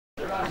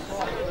The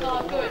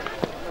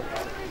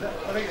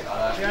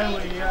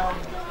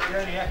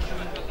only action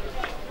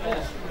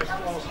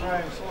whilst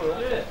spraying soil.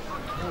 Yeah.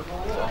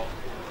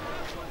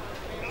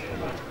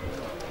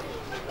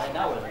 They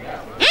know it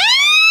now.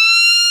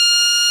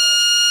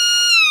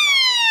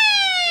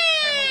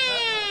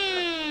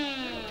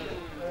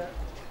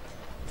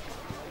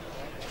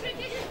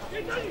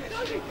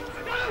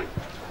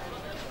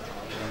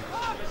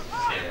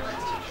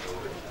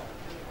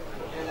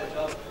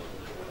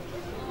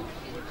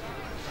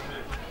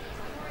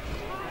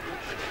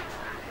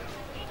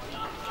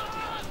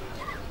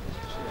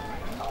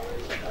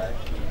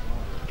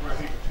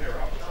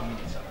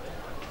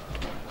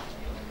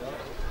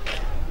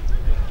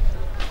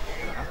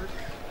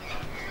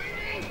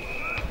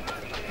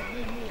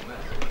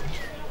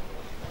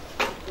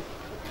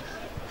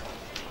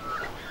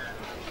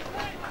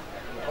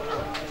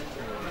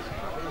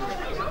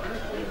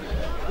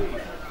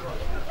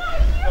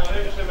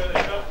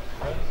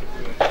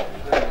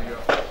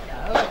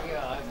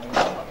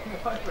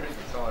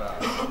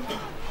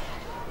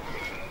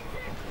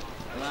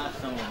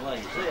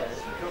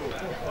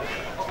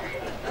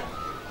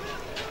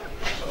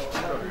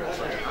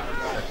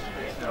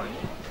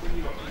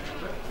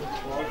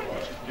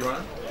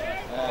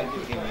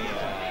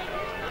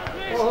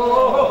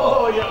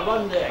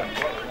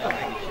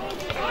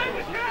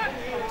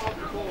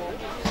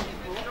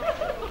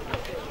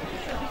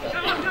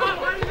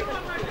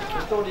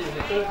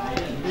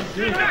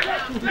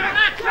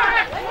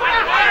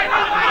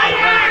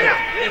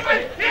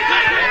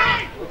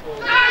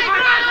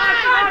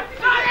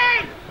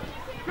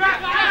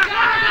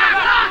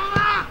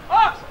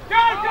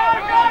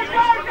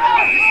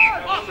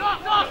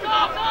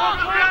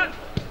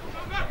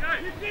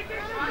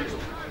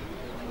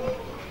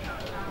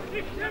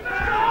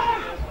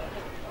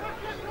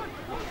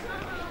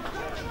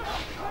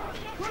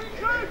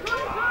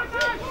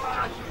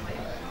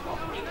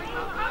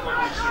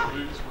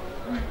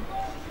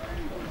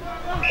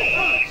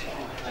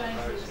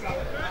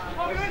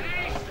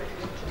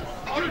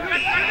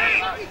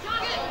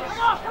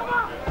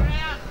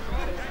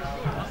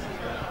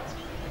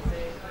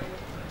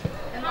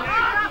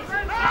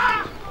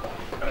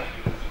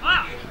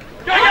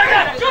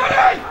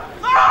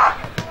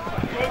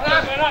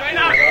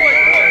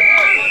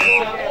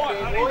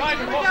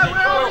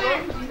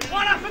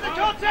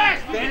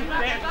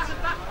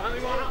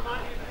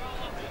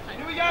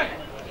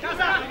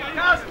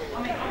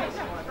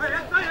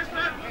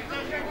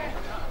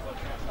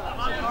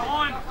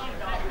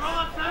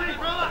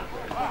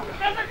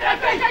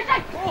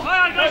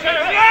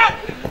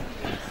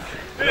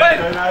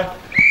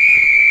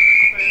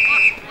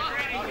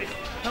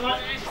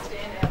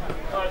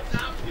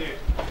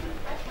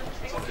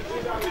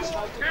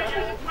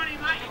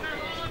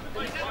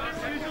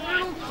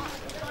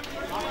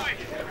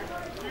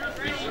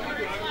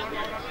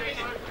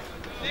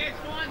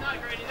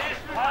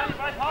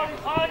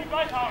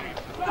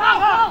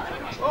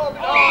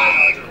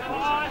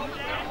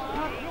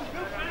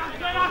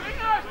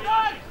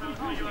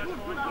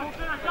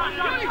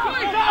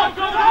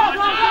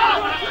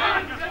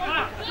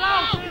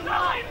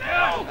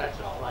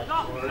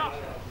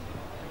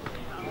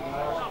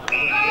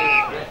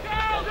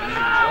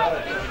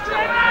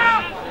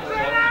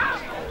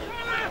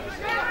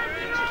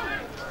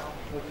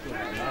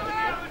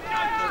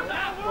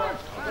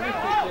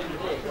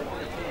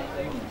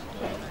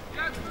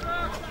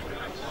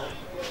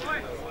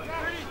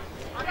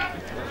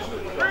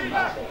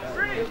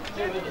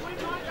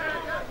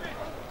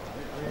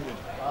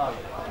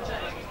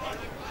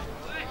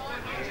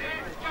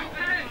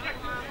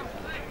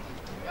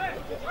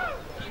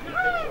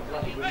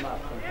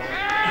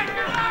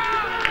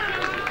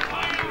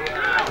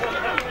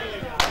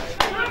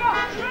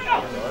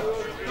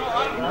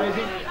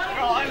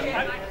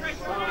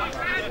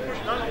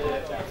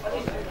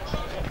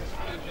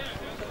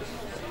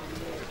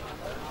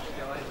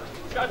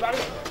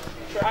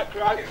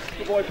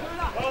 Good boy.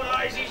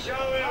 Oh, easy show,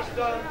 it's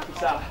done.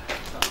 What's that?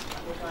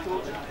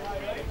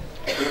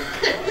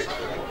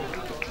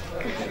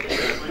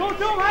 Go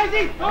to him,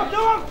 Hazy! Go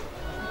to him!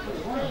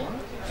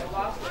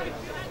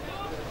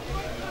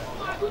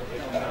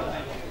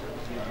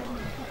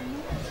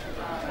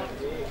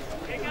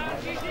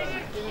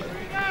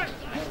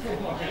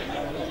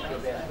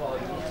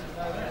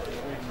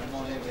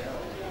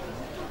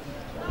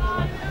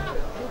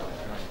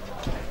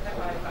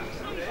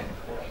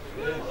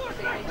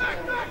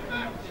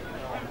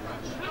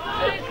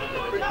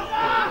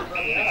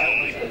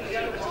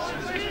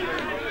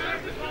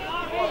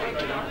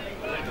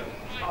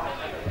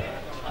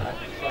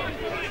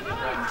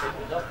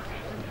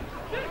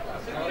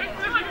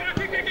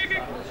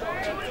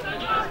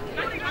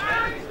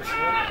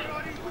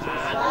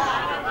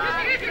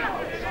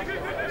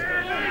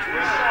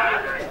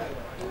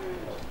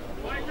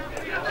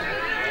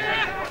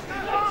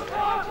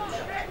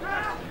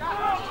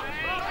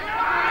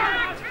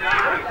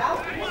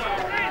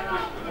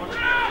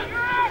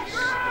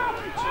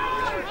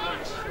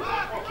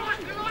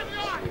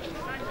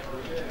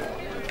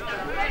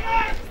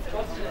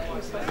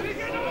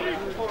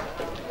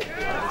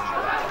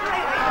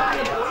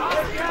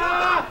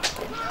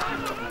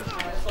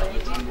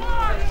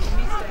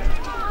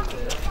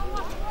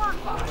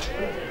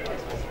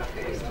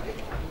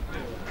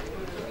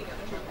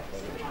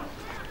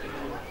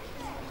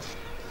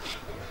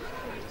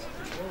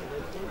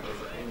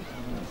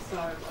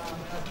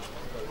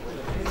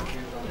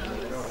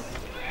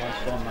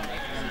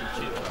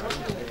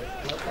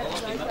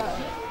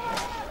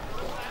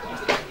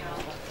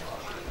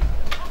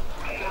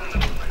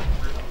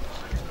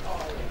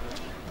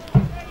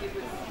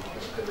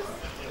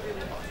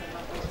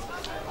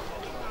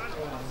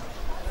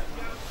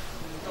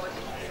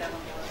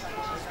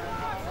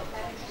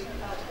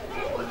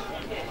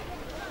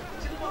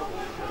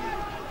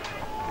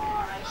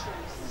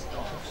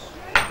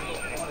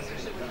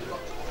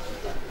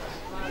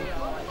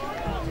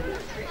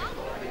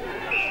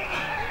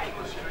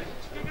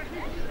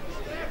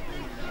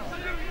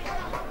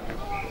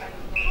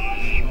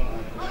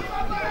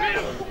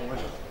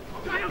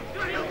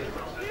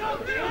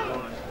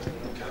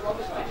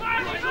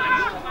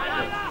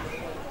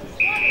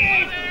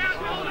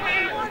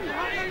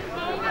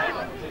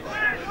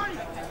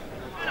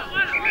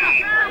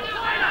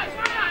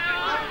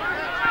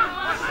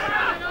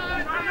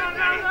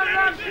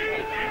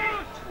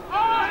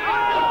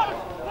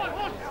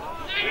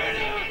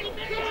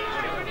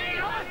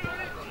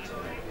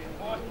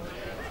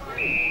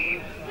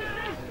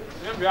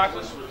 Jack.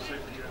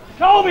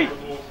 Colby!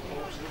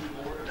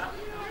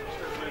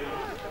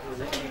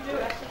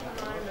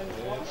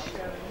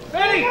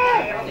 Benny!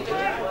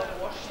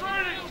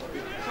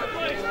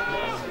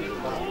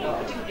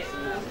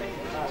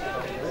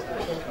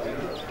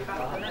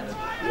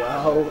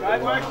 Wow.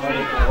 Right,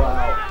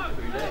 Wow.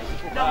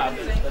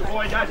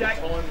 Boy, Jack.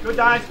 Good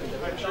dive.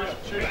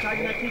 Shoot,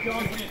 tagging that kick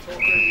on.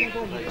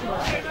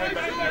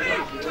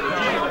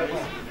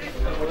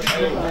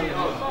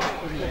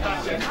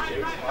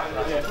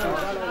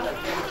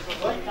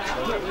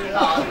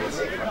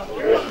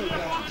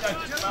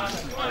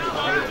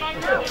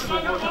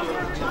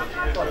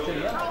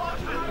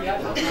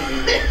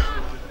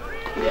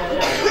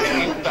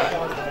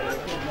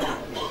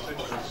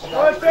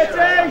 Good,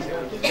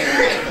 Fitzy!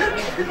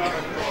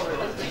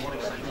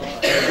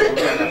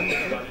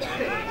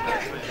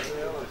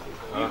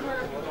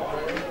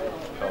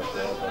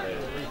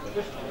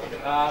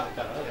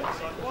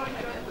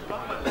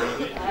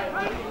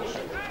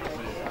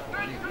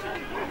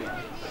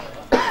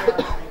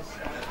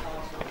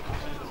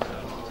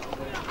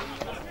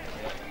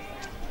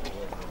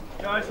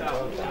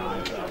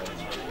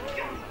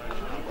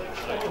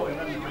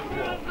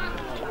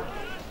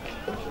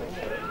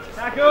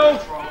 Tackle!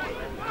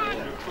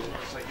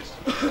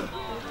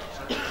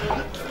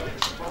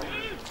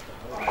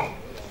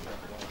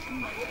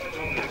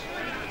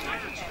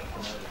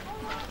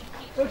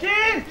 Look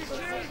in!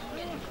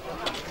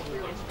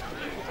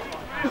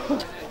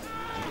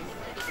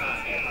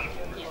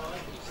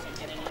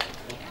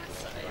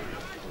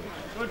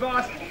 Good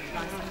boss.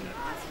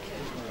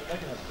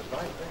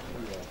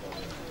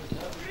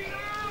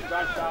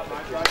 Great start,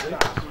 mate. Great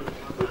start.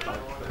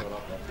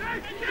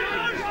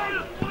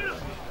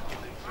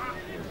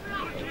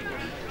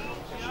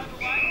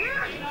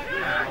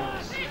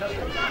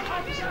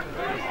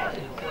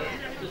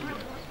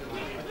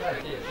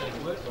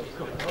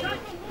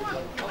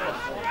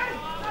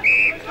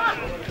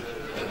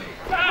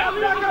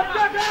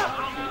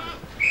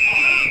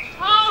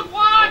 Hold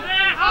one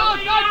there,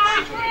 hold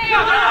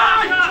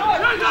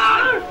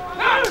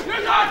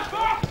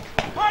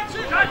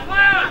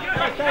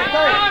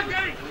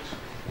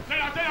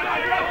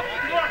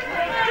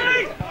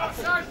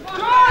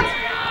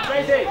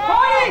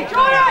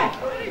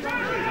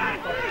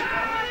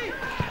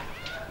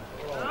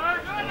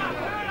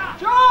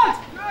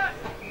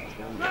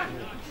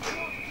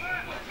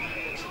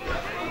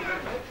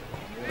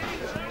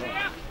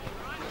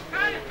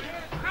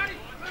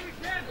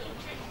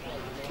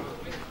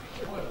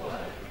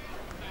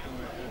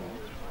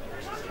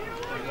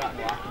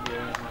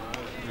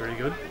Very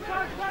good.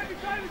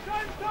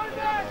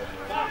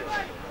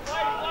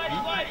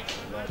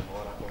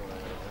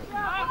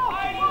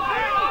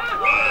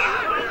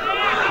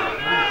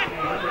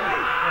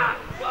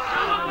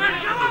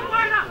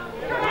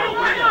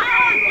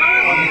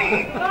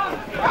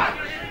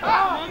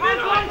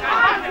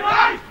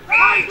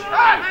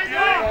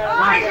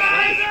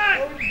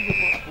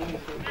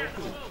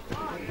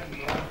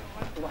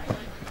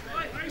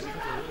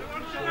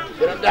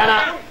 Get him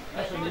down.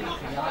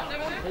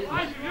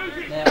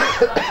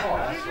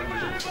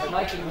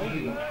 Making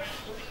you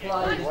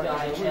play going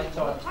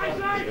outside.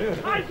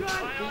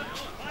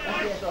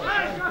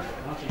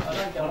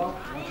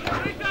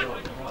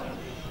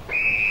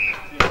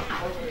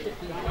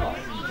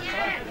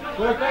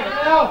 Work back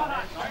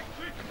now!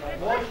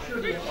 Why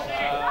should he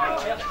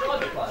outside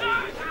the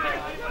play?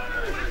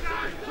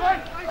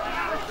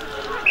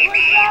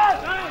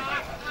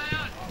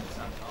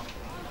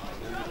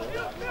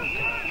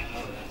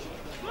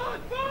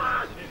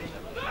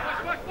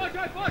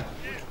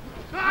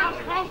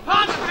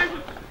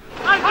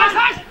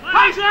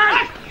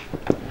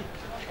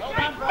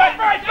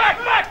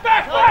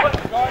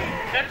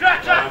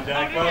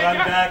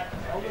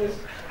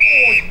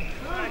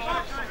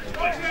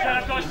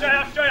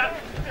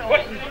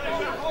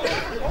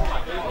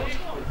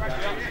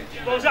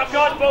 Balls up,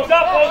 guys, balls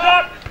up, balls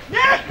up!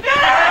 Yes,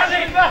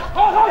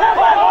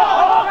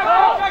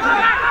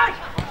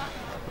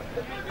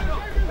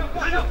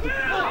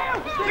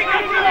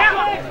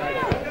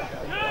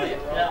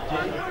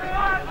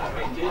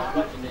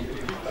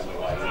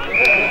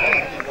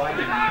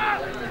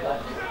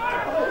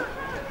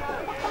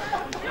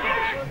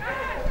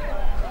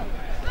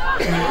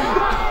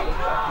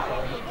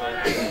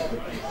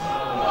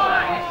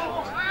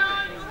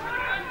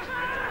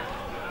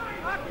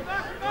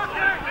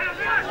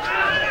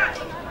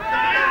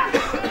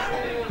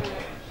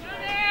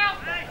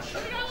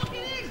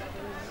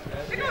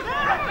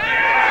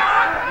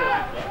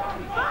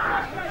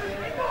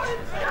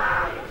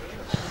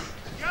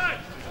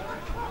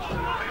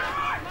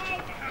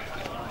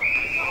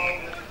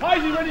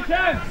 Heisey, when you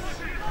can!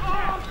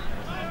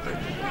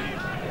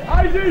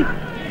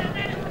 Heisey!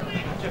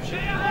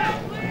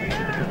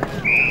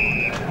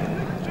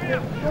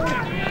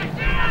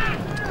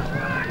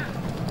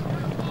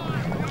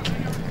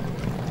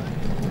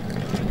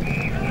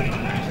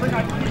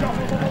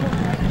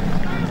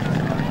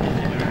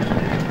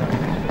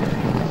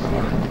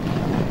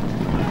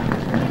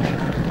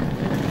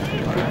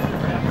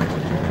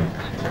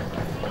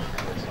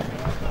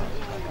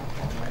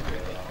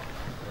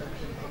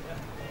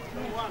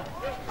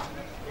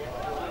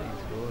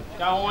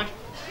 Go on.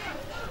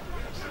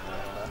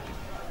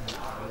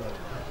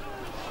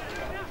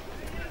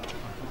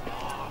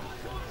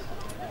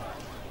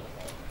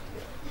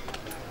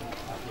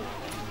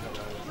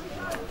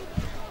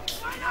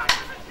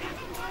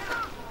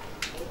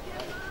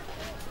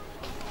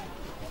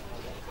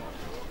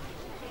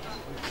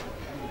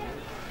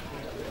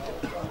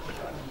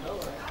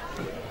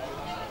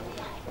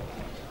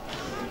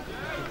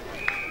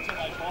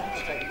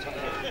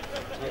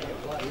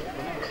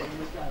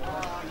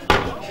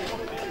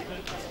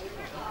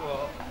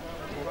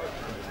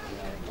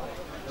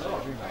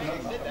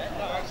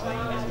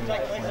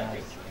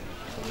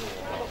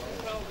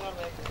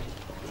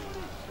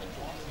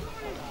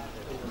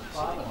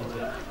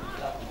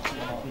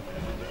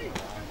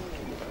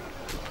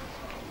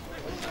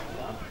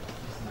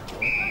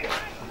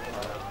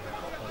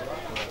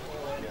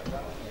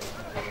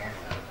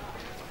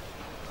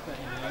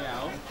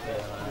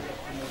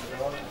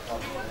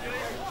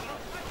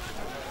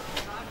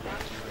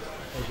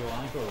 Where's your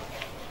uncle?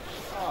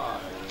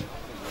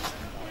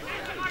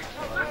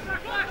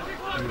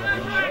 You have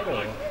a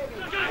medal?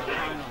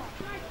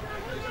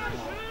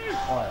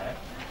 Oh, yeah.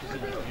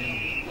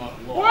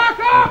 Work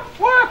up!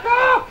 Work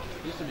up!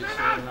 Used to be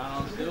sitting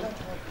around still.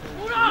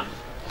 Hold up!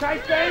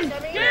 Safety!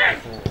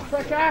 Yes!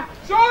 Quicker!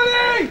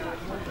 Sorry!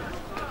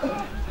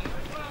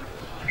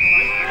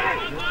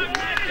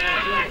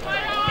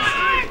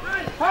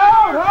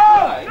 Hold!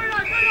 Hold!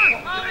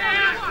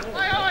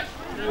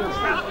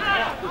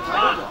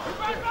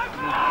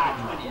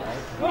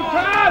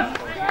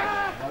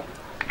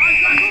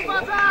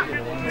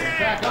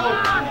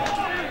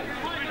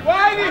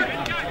 Waiting!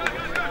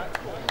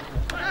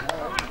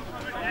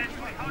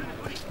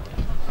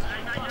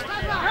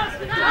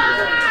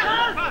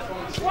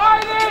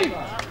 Waiting!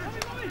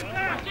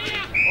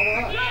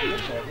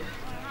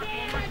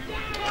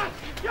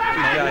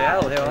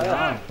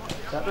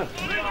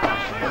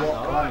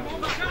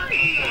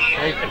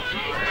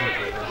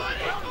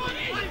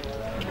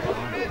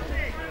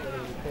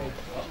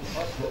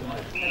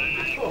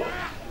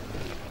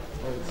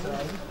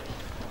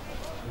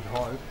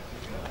 How are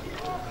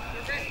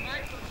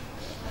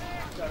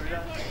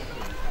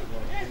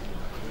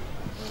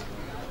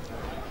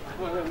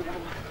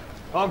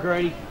Oh,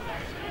 Grady.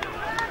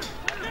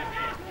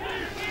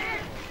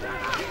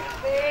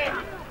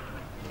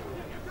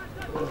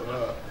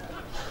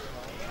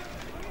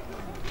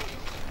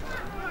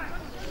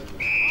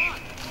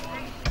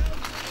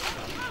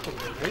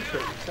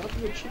 Stop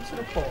your chips in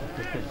a pot.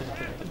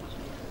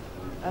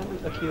 And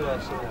a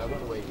QLC now, by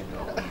the way, you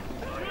know.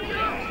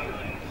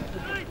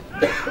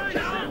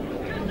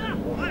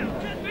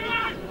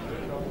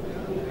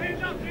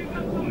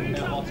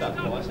 What's that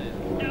price?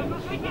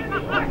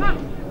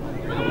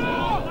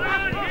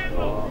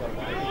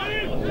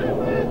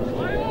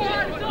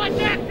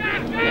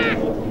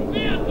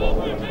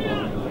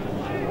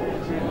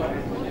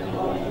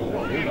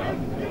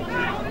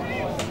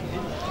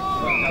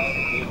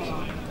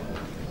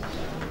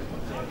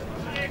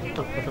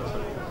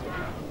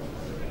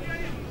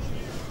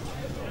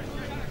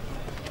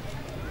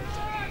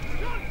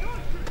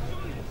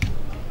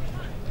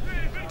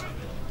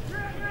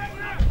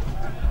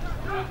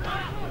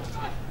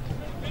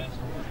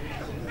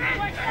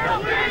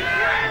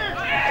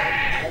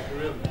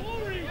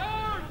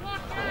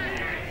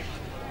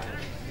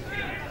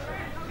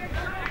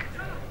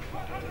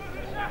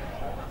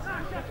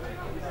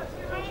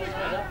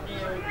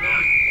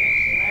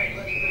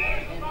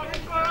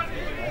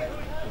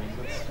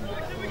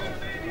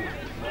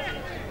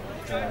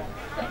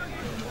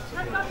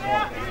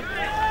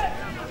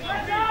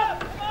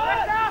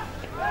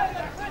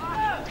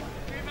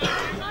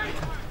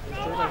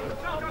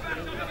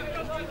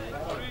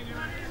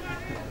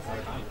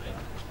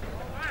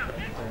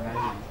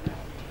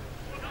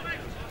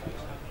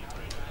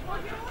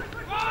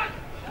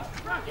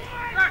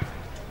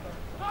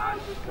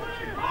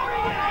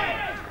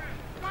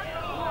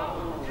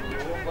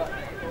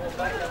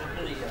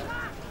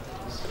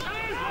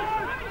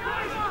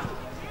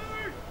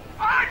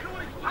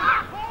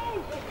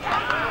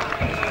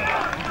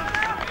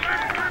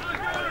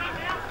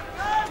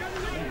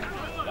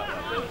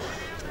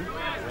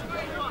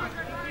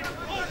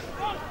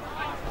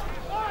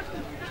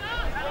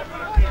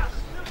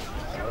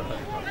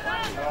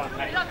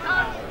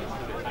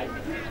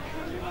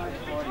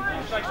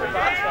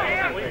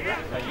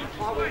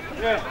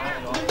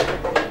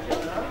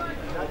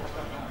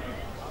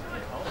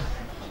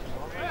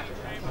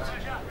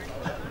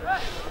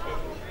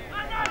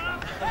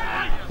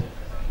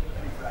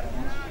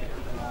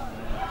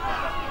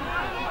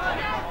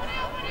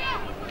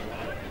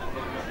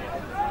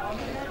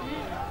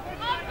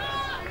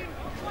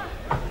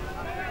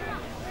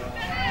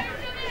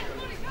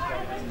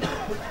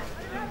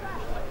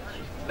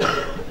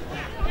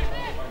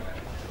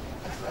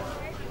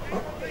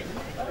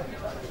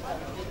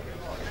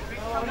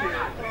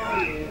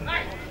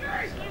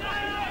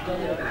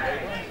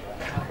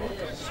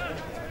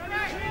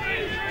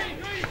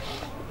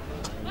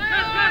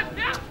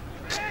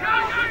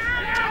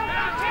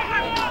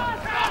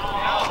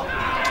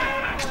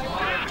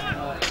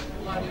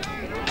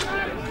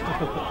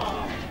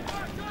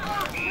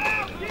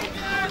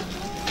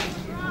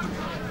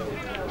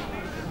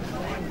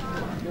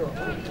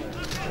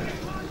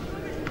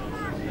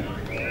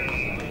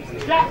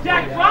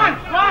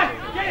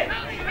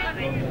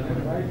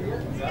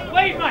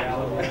 Leave, mate!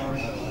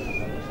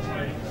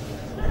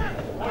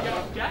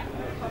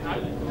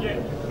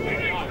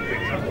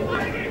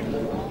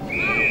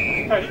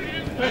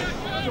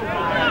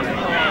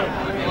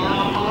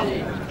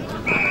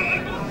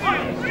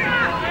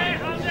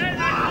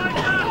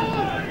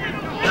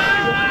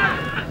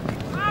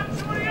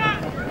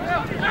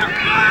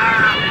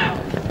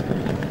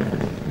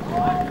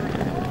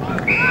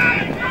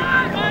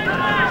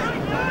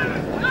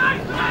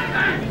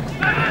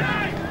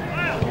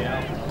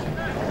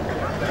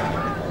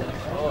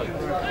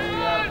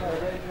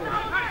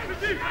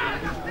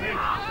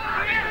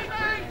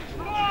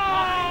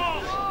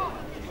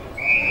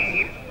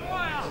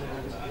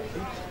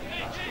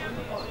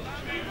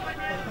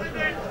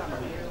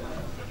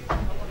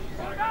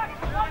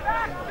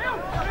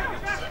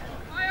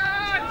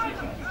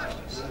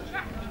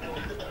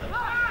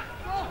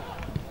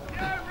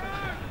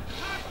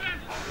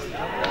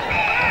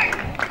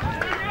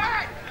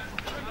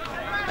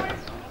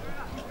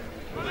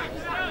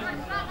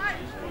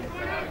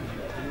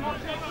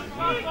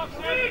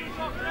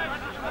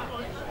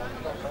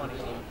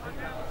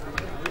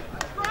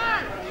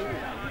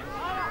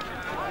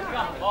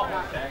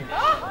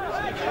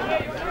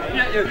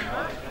 Yeah, you.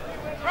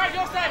 Brad,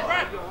 you're safe,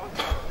 Brad!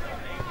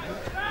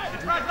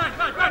 Brad!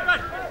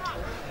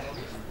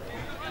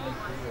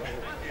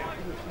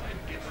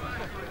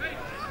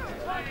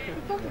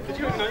 Did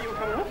you even know you were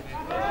coming off?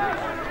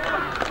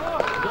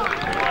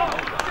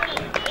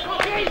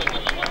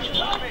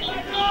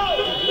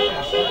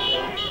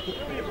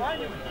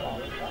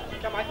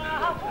 Come on.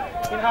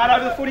 In hard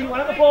over the footy, one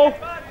at the ball.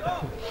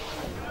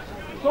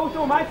 Talk to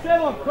him, mate.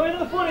 Settle him. Go into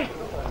the footy.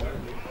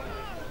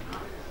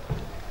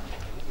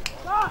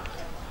 Go!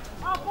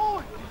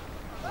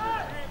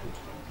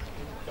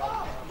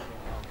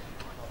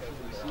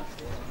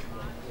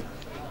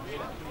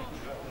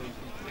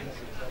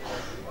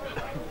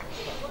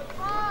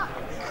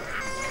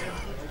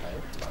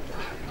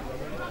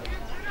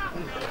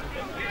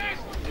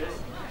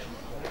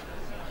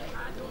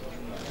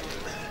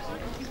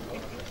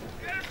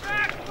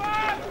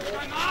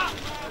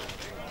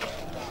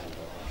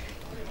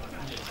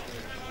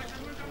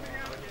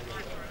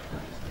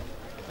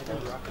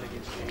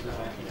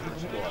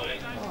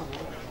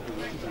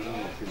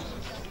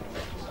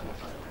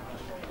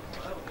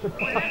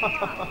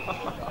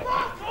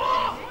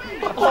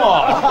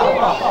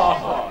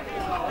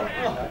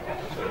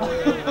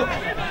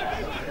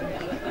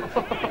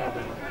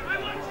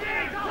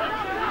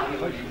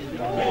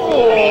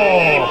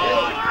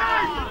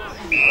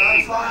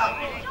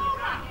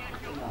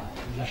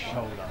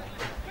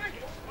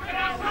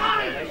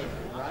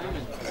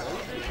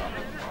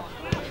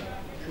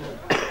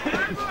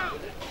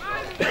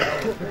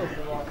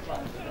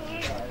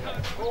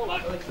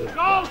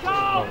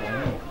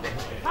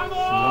 Come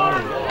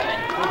on!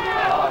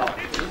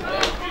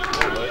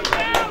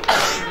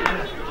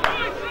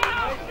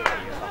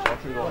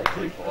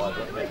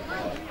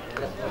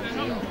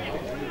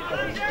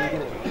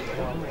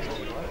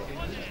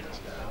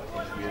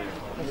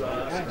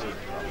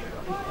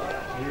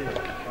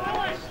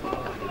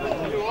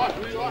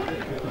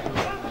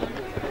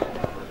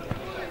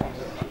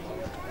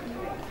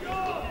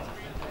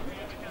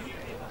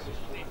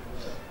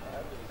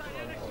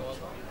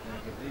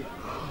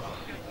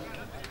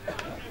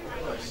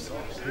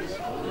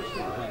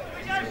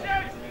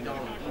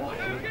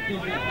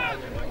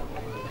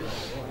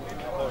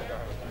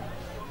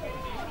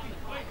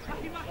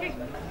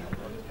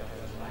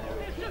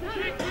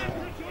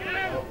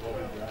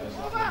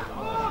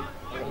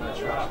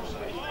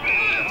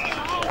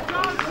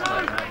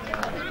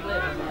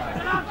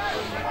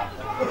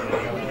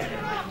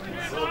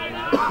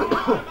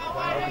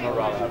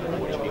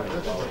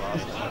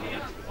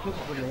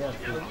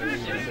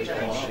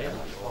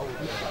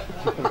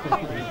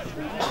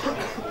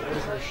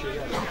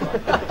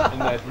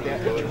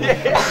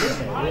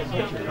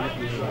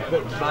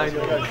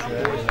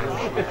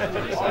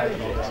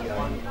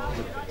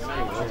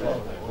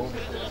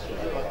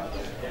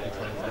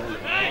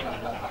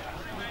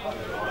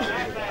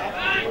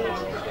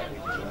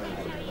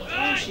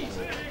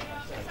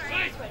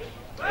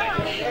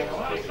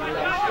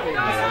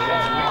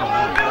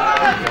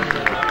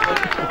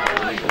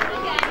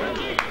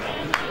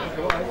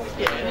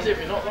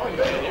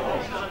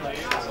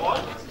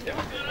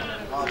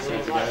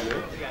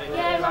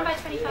 Yeah, run by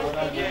 25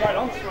 maybe. Yeah,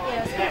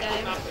 let's keep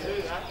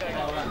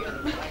going.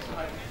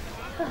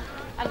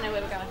 I don't know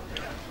where we're going.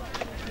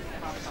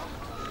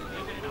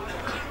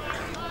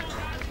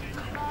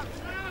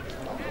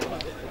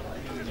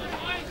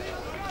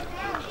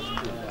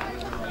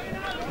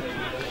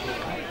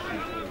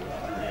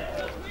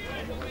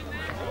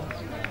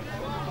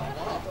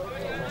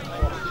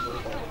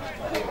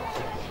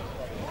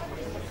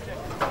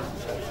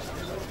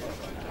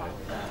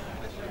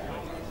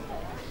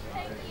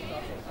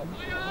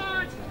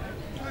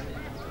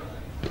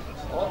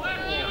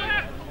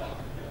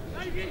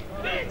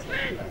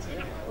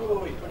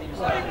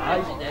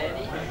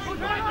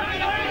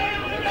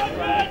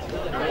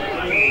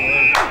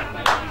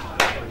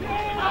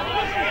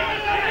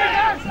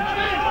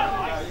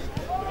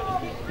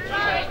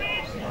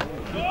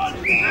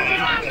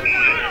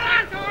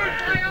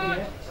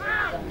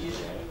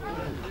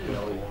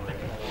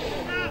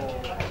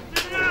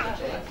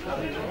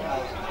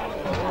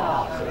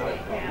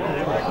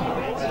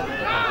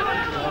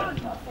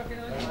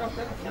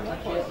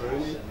 Just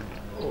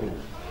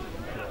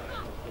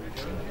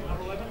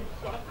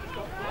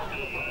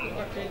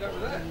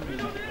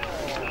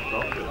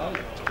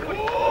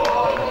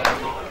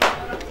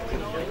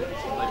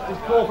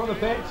call from the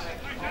bench.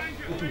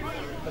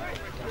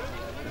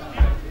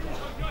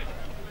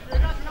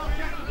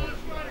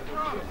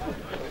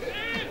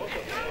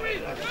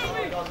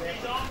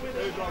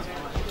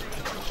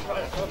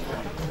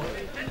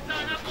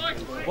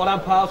 Well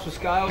done, pals, for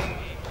scales.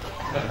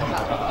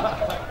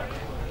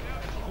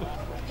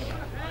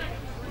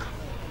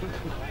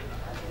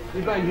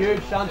 You've been huge,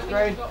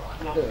 sunscreen.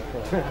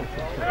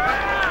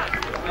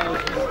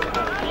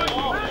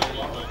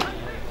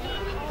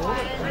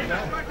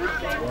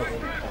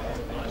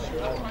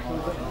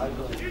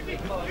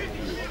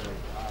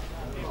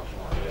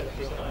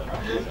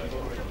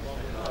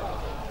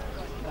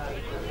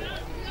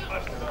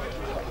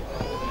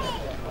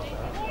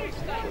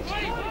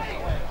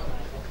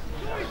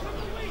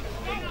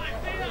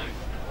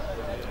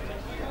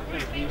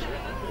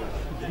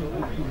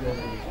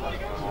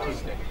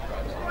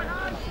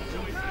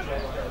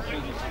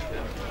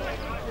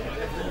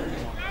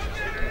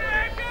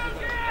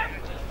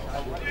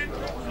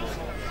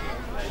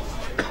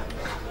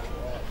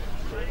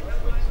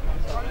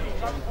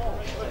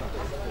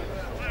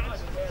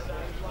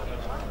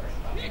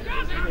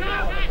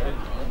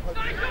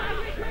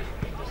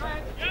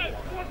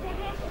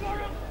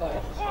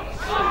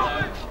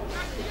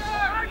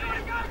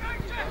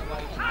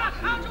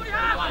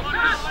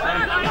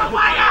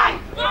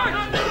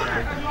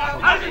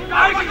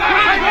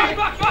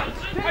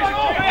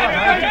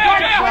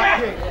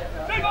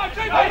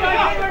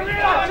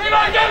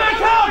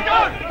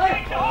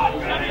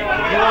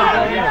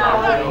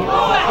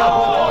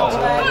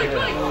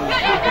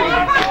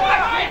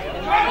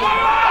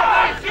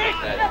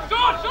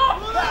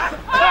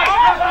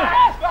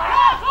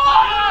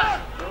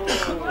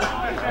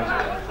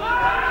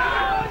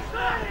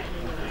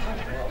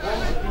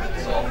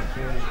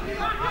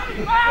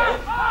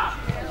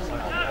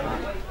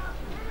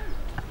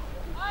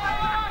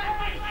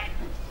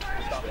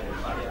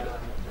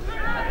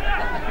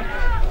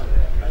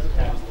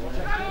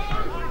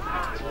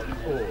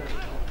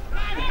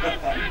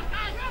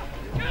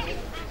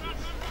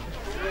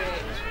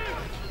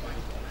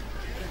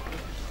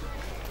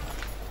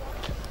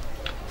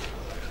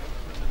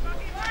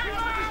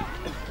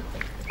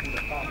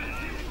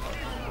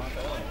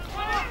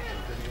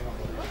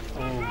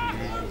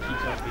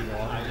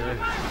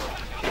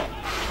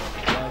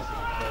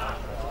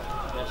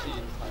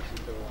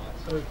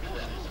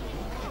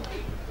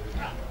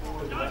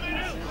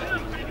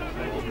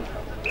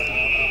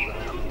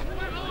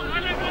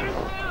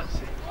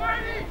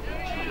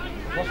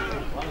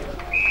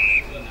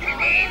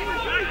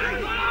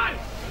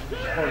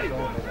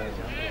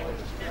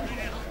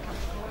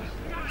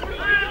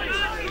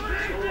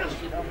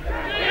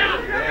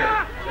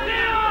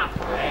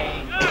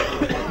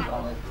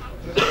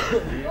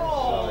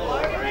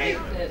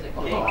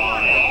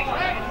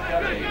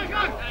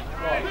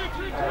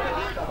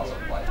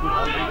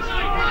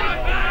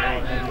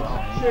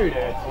 Shoot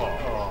it.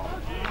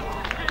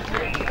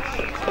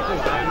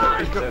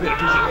 He's got a bit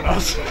easier than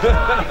us.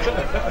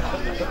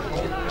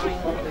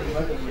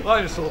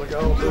 I just saw the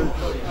goal.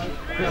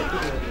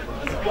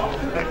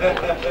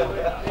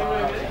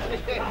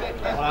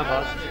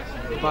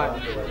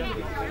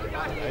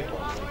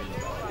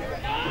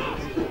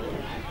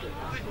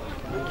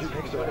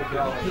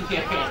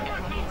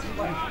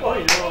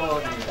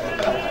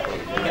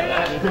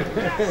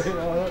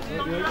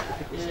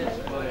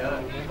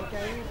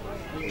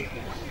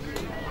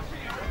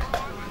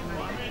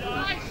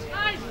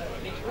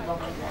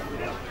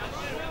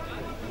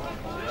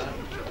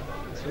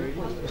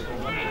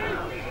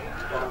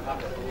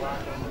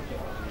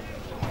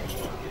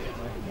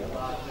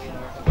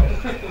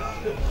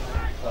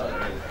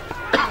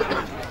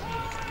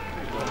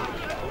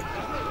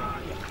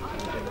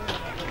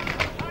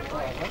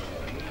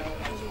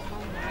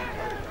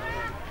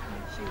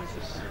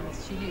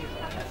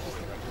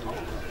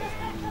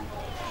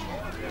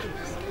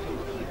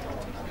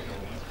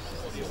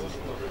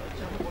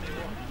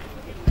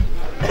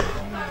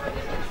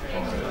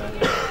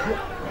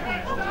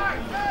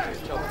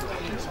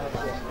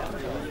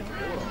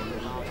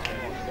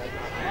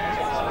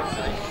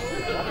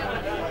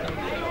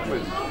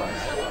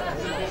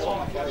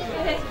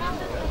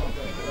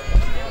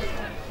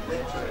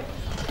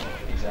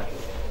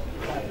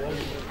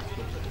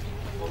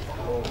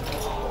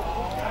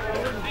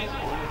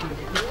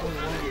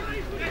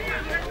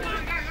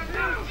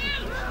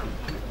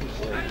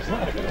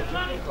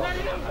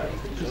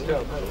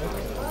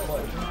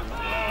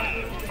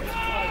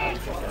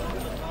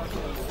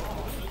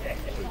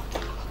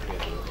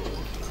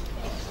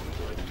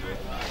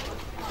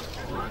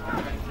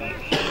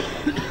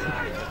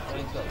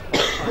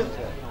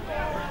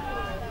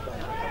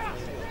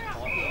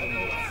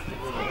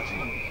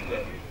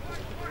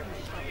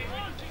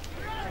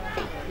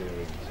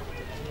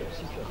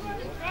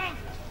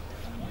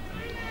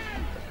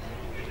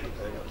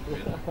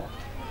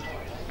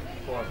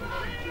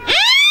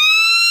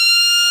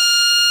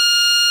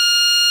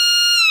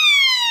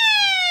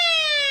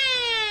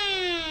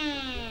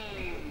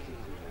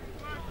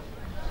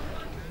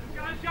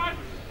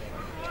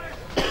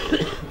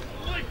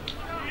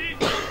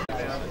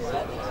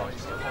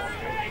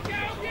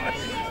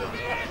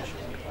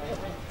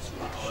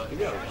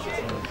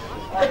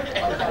 Bought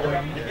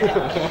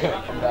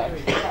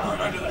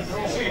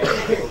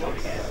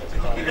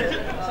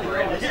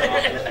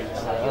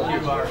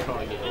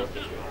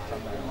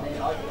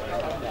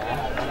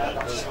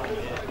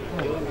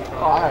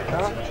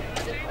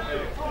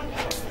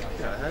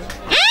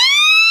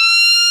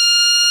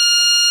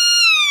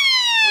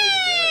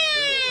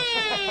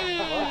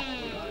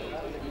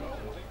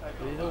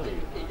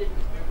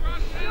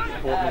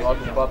me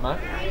like a bud, mate.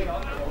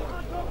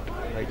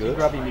 Very good.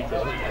 Grubby me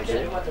too.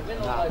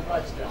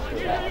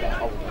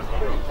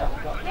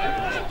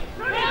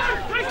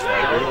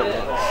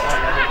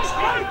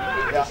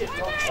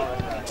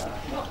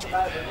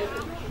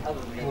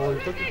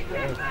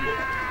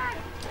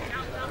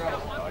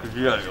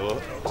 Ghiền nữa.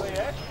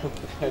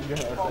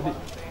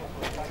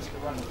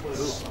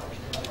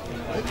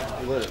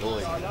 Vừa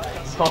thôi.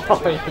 Thôi.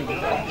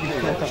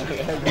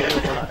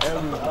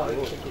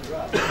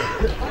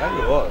 Ăn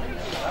nữa.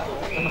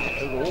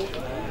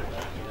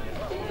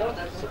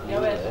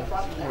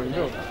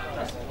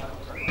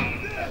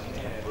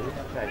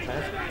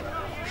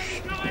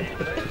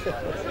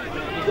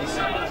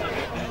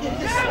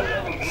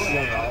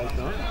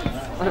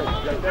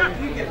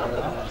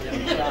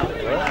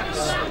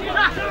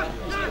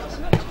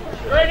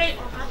 Ready?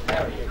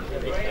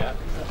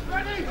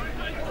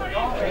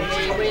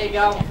 Where are you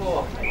going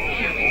for?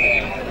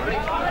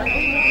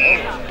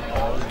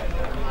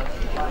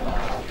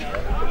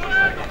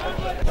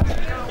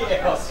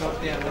 Yeah, I'll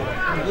sort down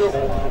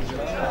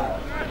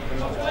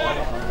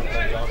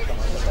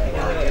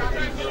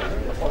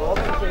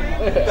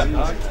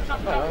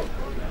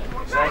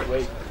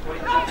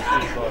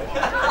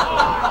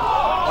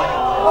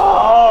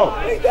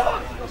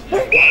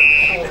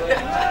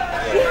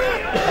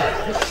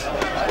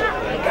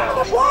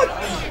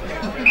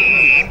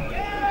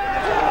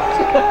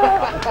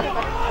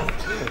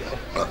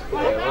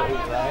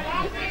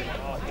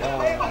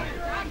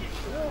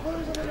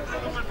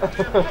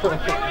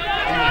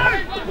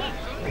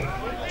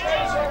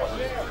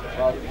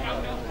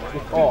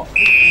Oh,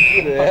 look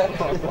at that.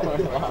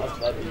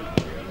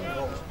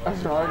 I'm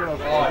not gonna fucking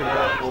go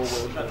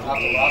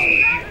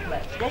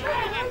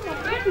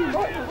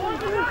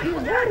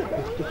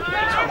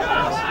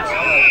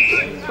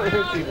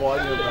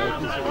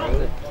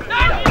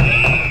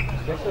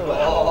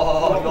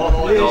Oh,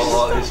 not like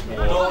this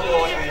more. Not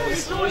like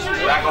this.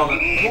 Back on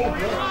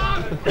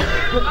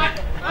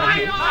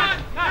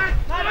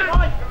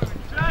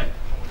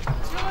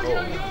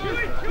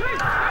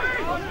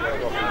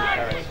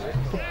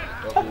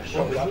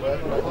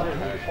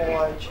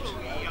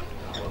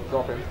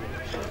Drop him.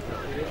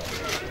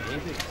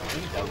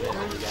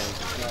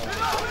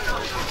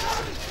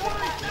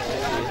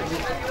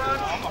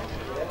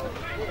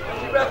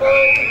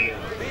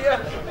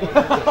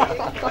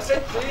 I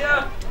said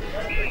clear.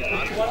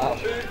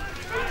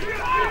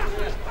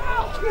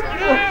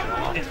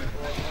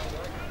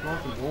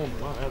 Nice and warm,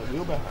 might have a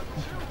wheelbarrow.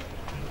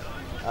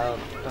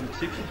 Number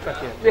 6 is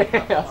back in. Yeah,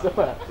 I saw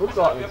that. Looks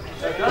like me.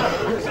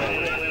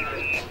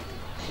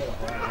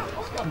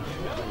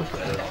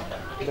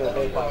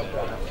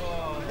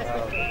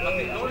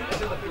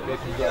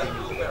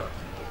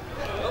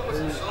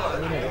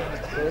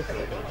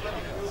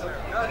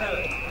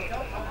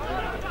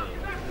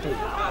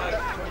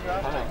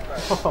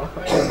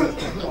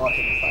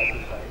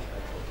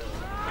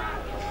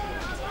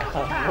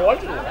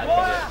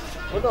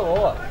 What the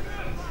what?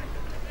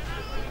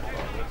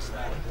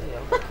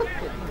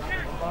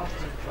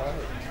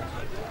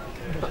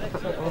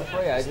 I'm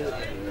free agent.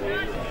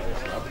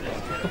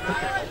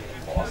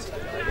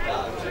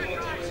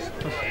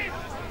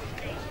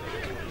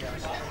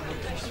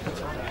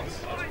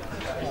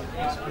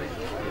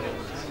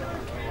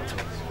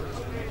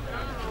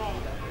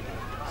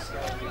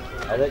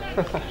 I think.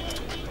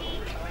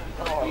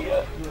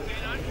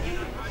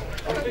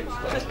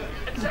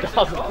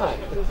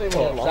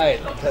 Say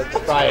it.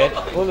 Spray it.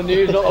 All the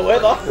news, not the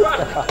weather.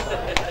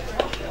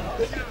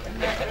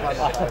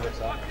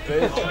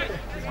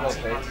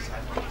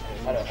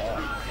 I don't know.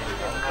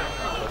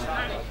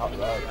 Up the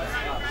road.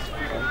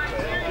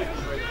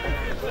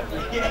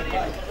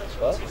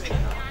 What?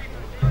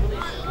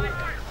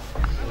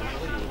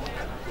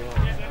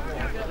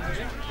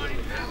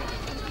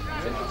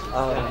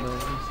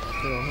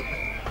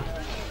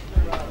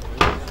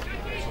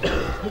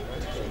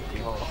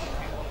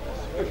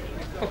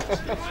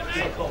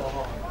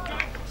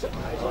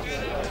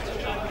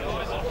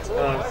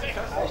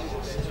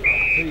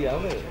 Pretty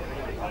yummy.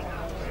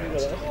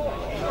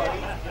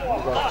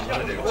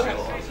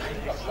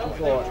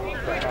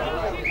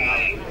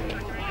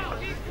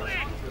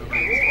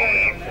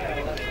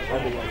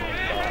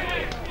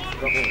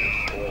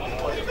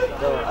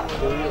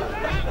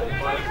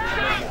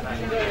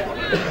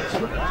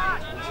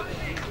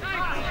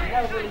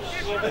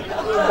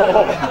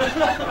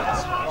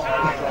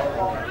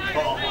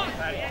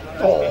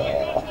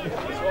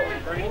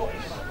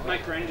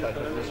 Make Randy look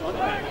better this one.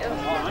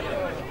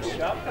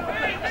 Sharp.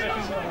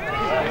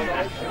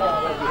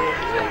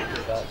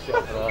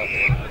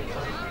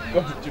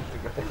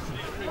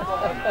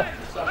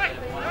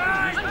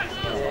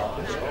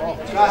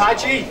 Go,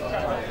 Hachi.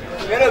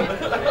 Get him. Set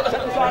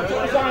the sign,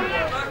 set the sign.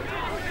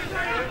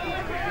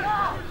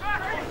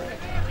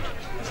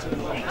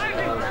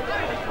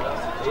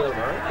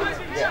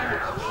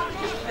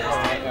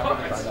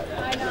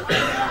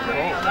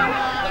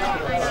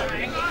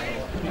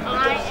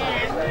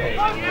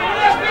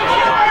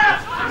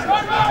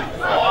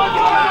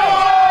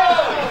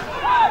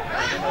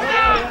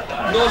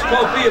 Nice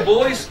cold beer,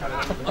 boys.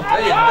 I'll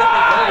tell you,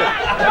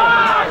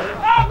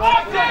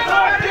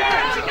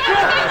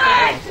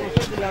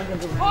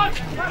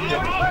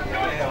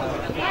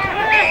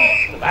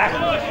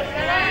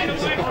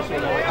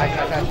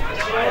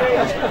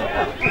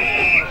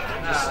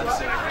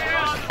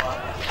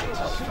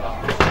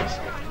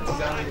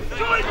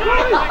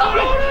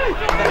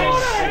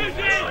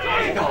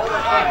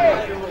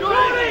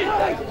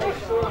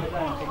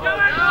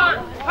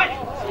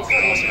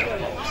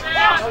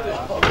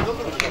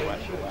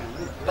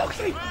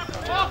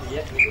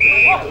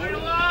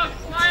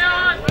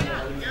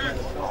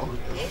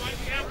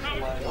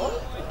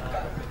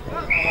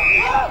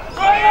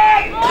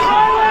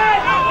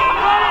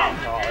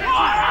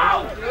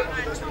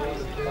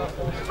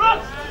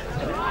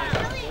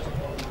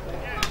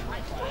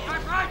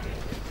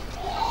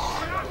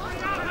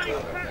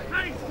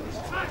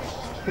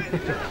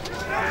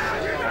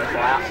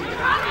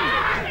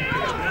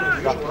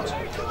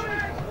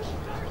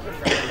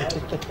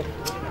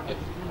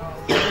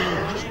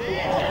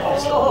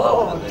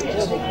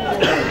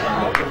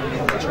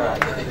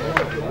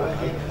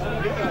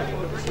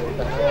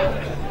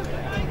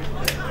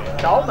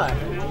 Goal, mate.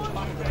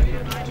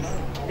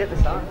 Get the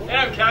sun.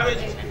 Get him,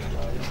 cabbage.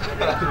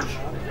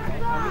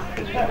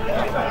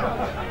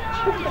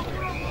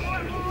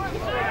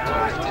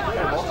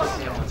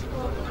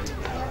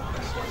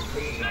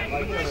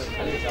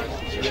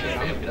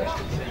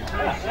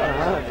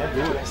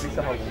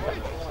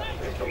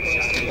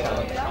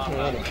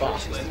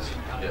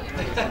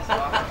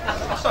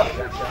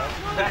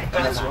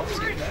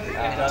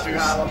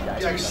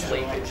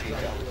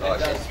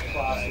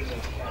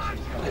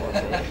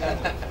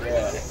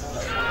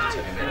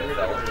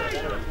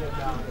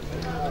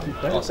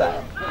 What's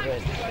that?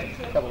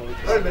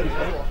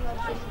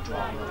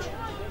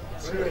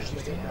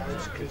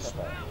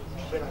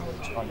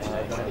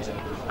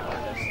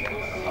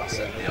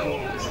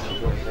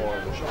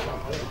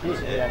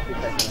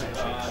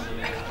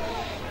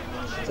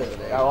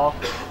 Go off.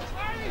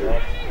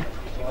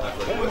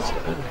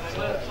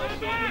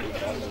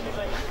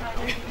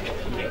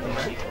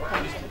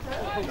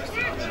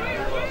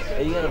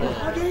 Are you gonna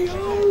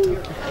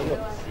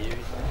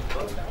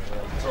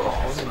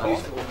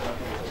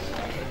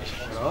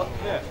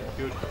Yeah,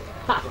 good.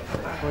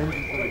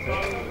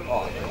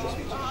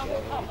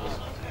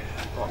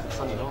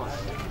 Sunday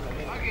night.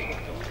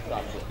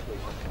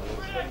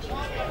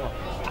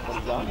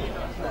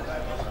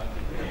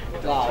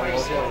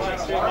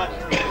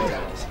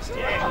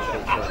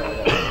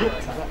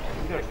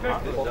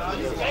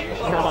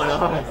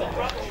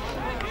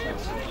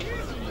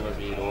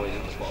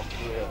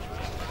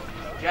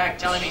 Jack,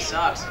 tell him he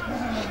sucks.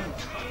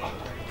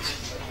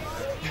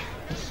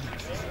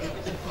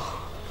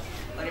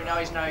 Let him know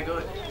he's no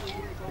good.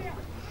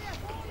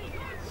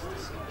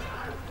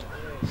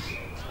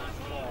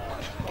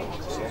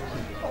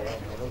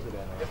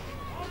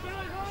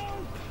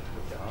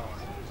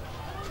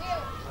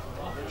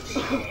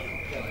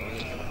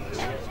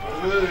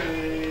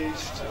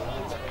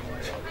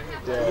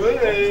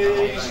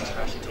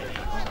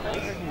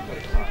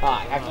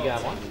 Ah, actually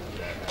got one.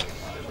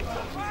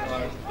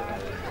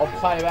 I'll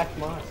play you back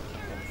tomorrow.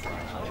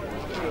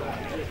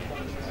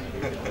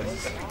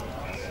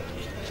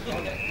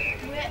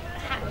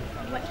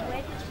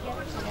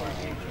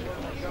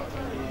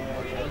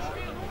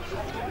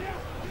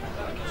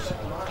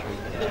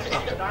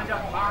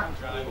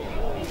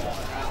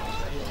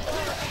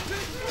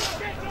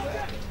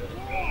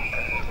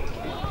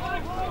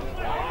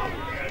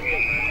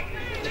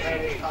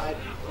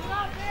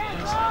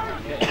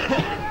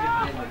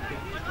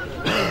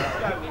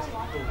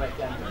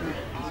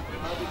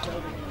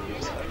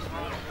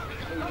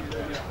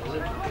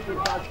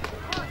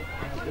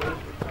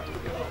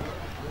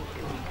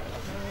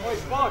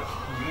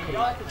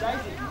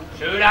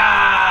 Shooter!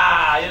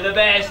 You're the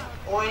best!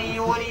 Oiny,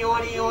 oiny,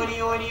 oiny, oiny,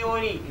 oiny,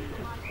 oiny.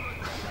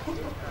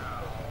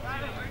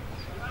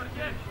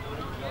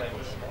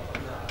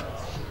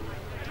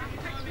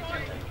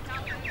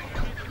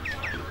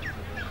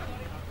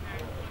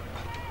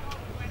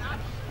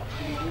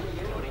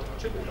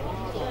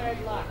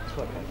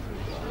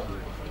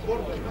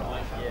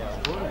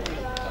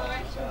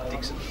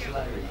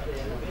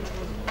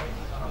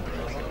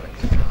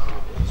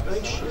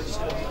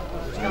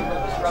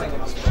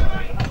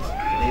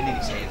 landing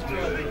his hands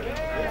pretty good.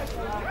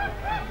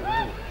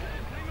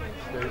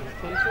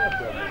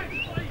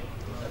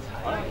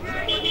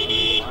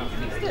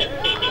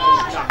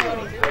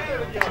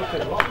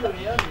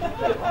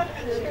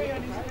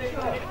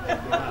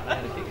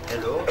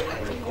 Hello,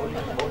 I'm recording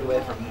all the way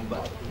from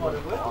Mumbai.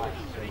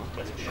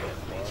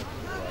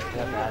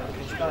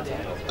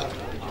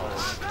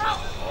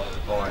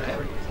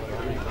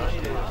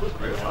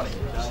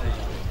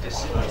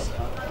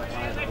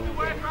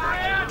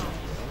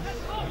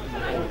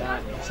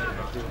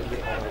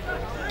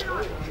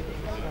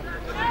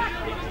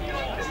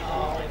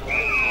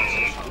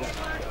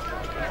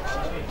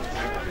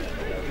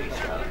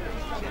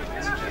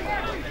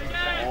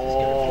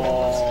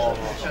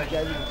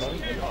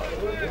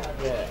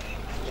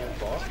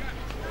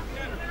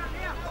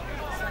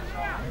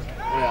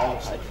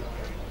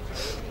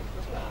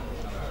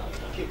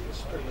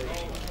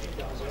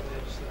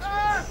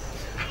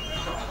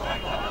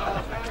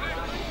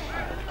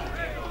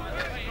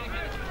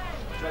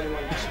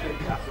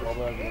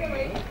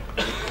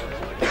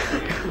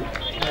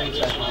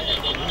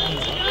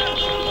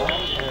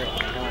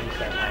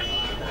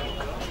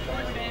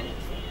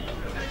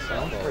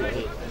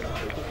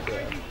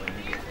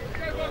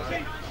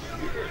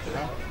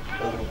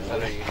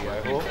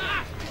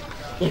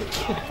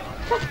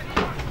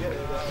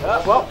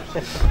 Well,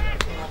 good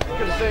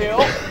to see you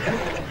all.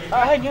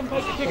 Hey, you haven't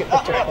paid the ticket.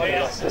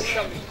 Just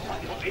tell me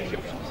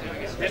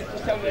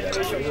what you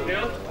want to do.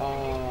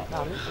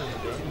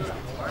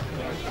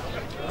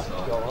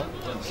 Go on.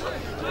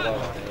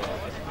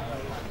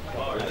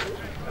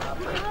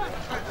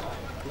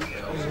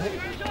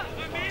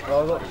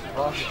 Oh, look,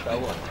 price is so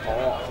what? Oh,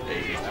 I've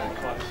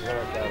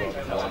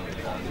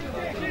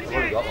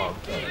already got one.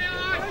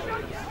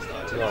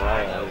 No,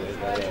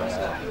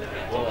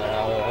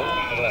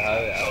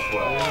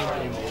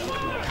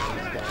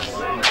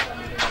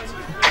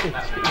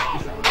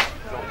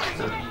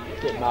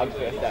 Get mugged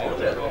first day.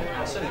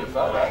 I'll send you a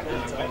photo.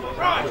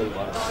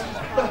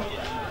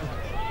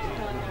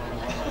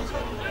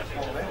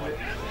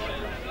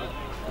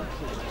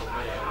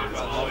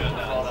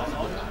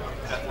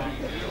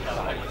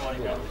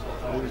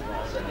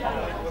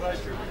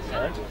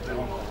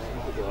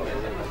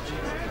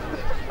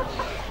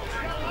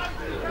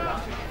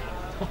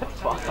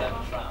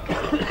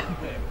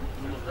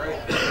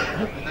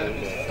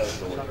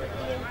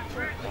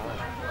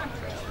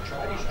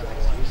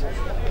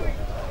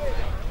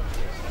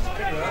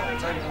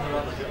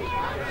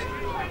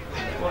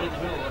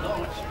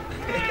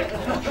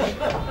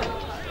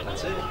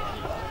 That's it.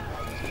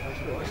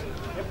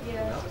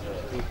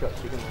 You've got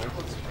chicken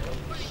wings.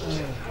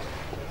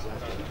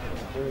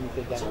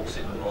 It's all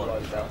sitting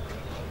behind the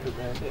Good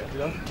man.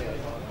 Yeah.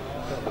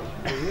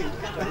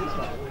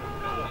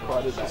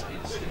 Quite is that?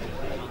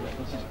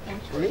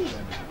 Really?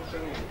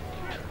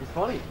 It's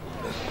funny.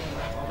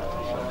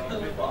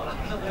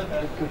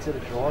 Good set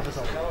of drive or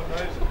something.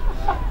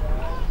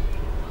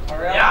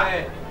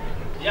 Yeah.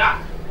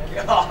 Yeah.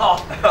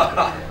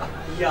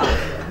 Yuck.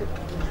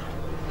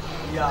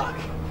 Yuck.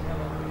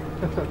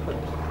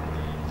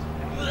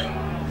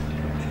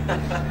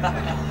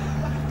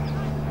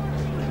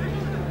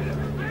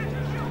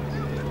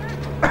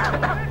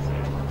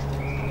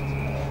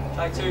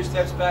 Take 2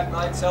 steps back,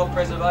 mate.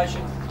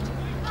 Self-preservation.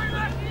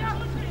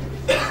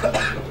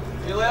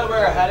 You allowed to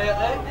wear a hat out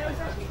there?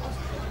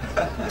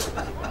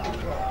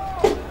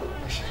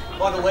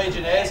 Like a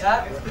Legionnaire's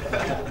hat?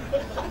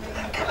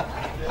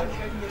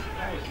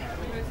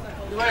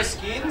 You wear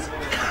skins?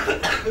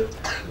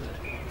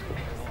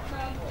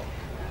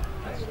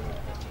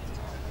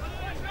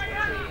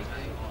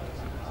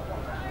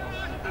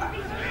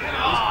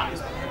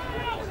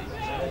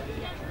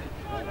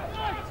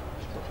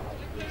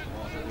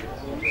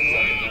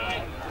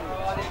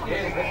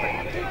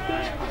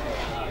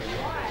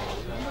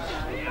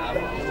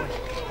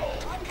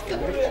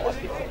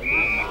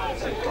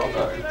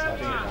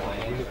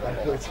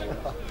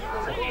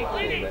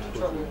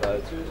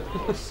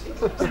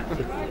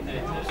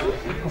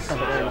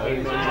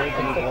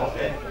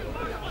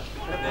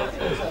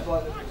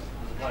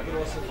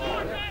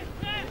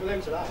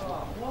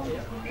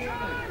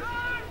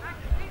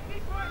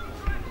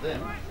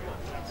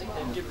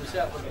 Give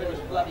yourself a bit of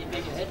bloody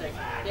big headache.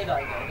 He's not.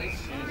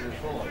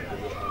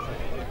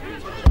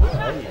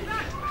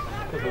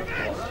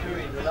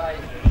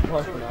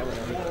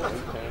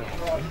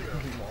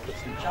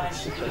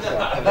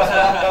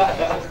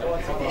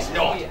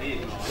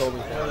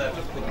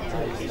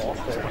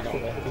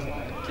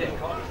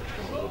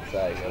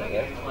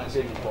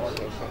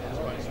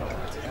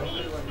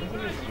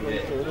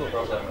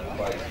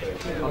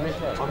 I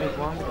missed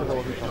one because I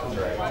wasn't talking to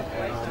her.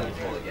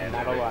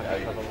 Another one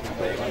because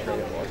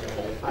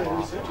I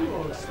wasn't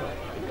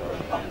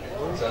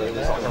So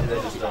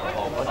they're just doing a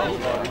whole bunch of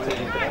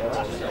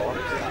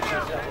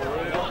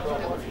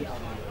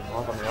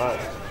on the road.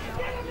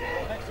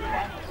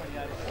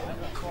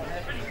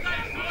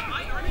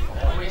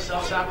 We saw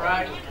that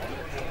right.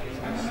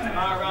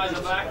 Our rise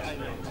are back.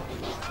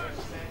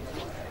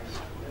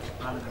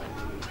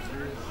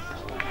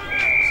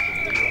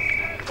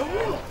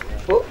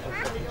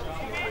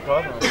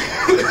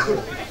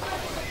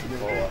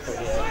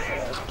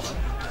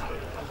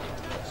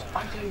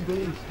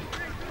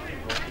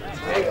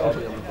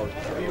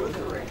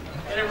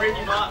 Get a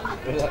Ricky Martin.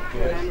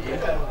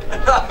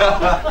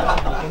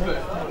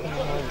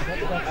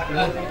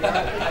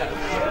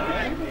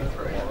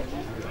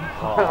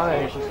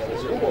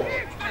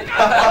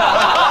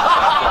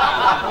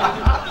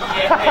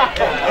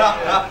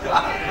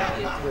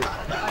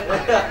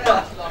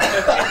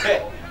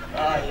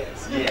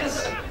 Yes, yes.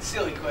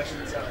 Silly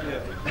questions.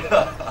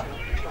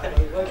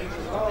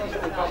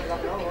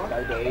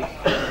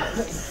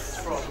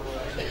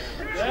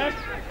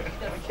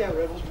 Count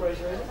Rebels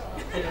pre-season.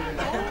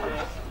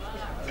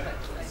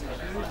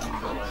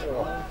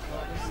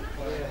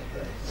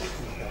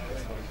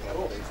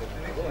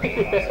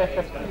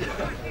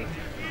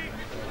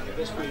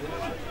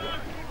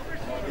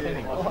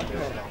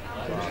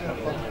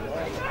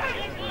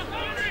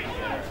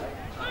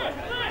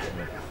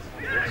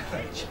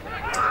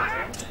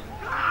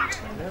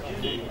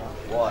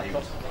 Why?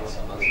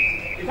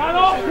 Come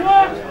on,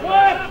 work!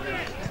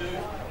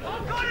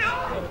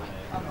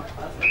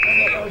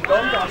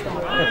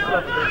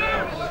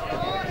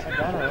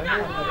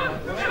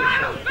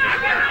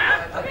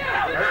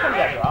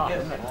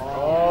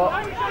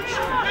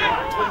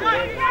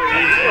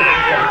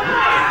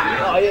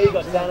 Oh yeah, you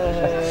got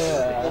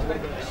Danaher,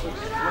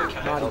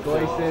 Marty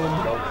Gleason.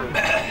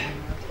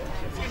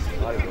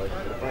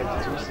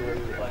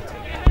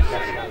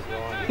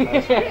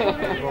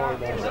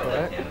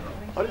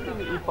 I didn't think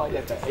that you played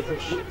that bad.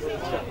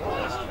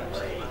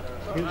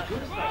 He was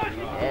good.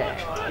 Yeah.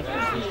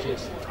 He's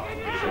just...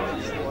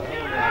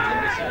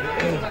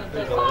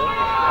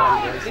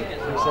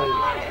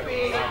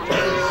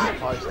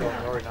 Post on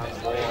Rory Nunn's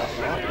ball last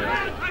night.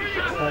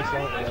 Post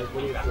on,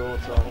 what are your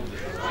thoughts on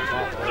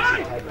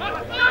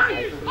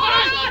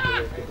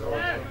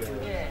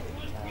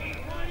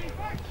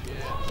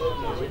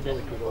Mark Gleason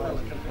taking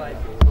over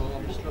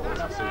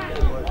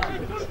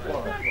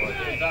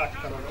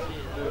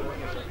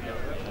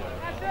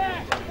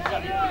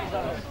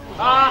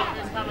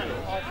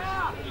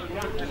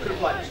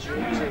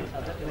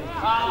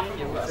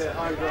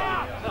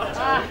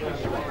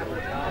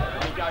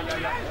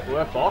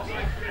work, boss.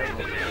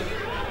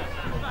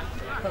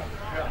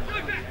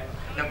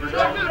 Number 9.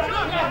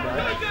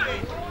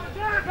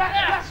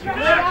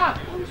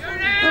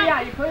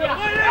 You clear!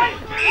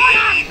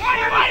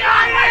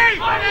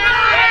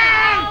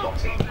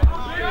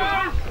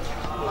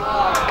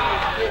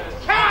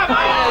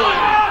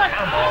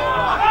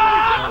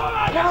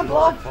 Come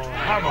on!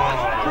 Come on!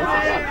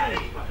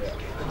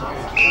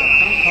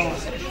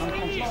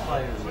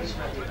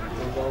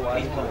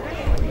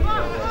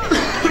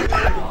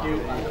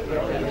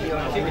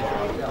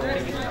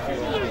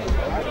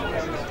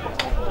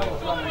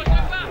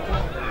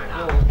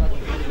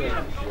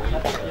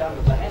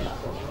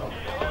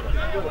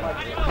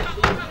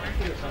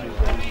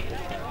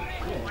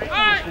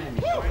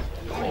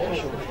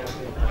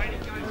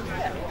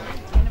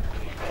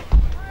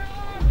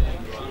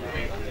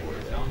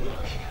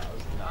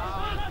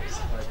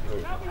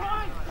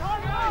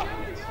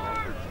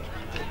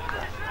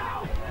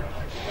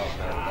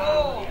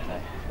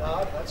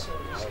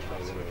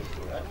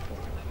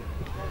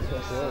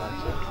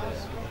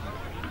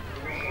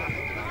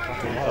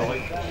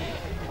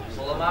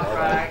 Pull him up,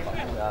 Frank.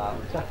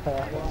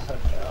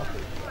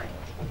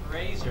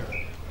 Razor.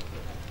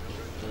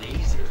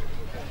 Laser.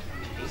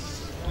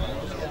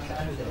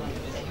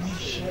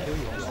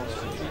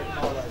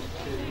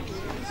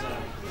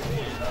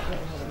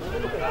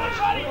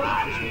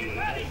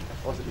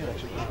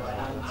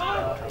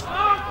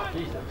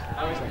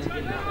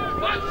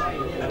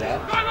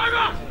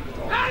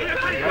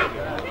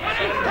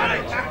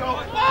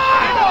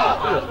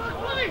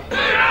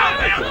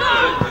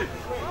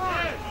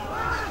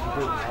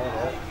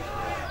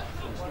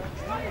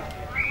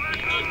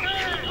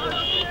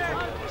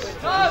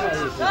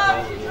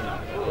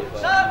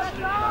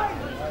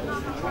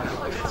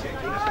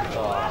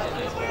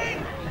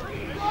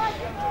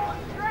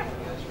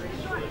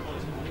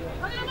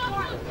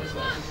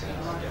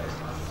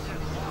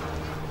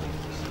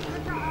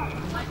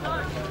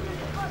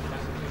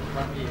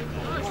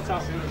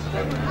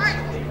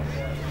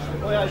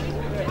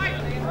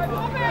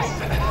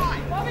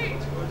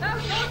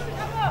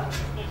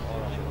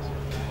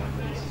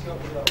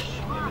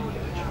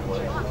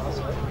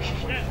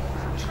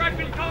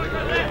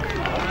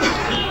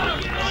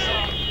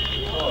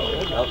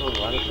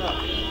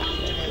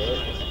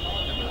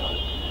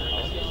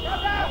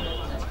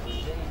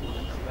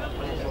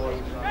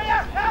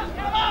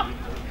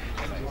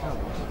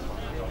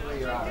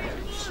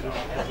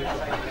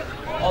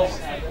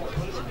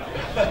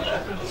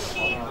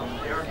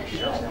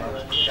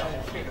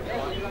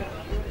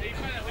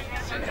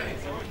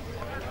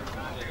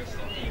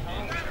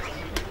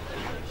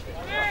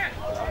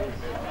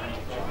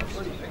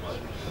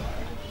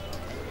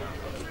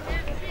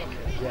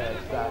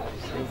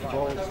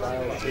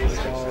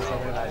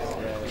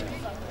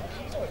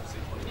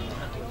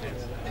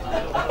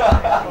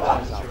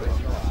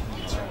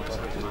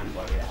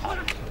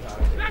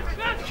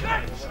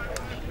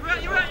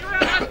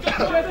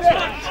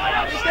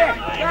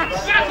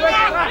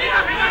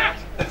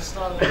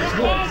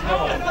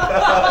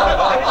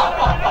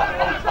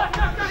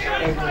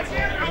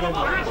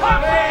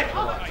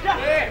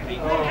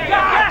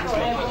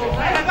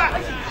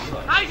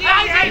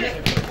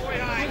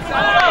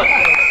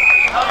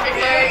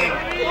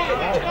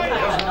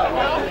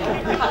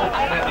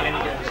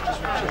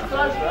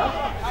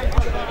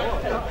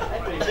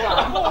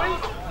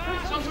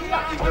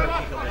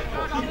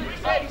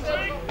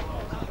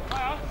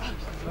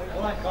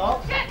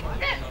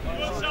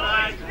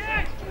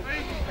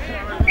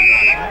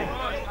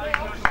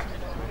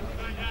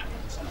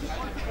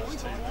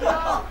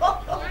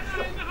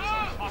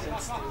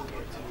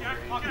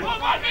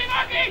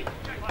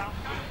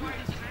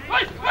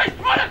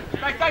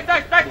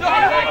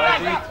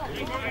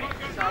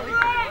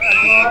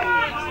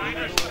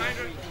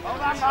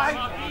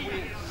 Fancy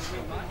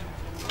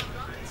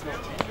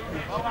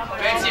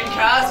him,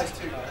 Kaz.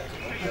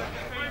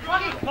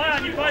 Play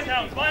on, you both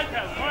help, play on.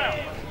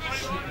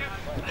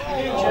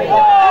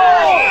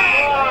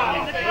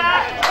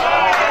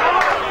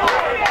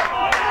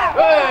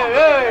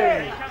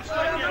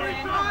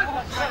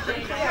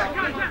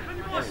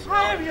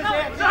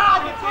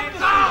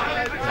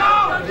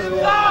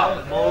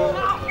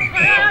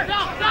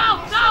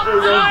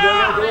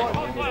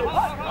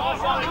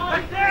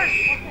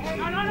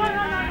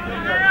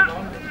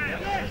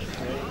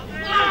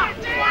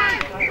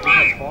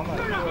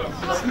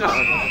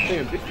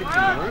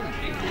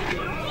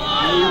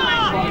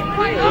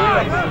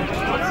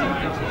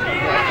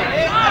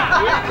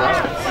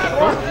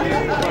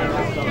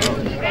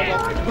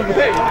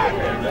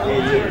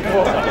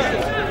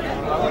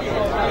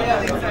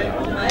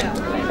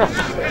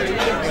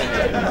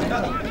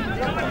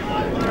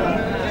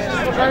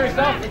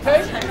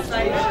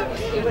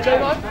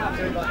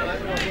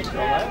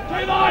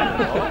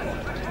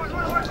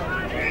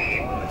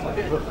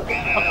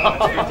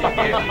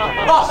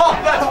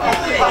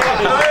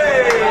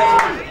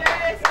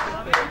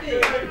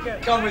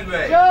 Come with me.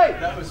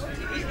 That was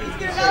 50. He's going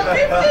to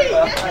go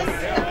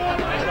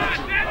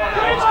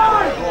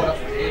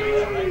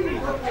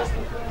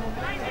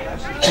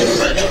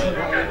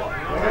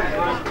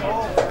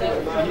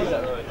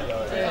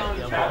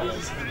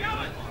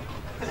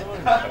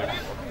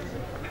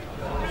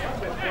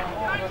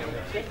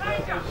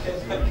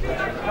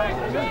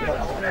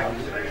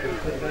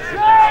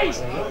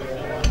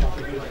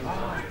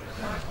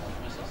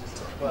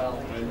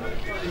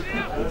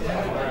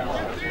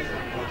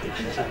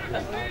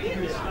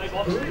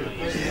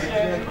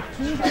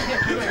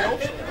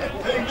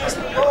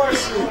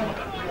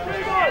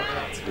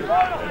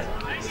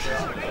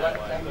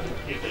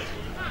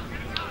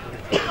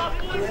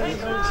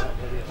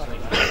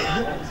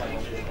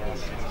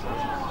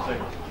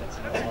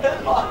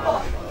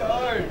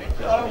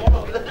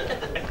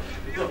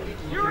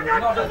You're an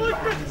absolute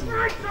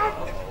disgrace!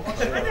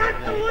 An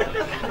absolute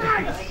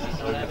disgrace!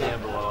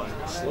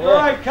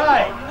 You're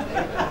okay.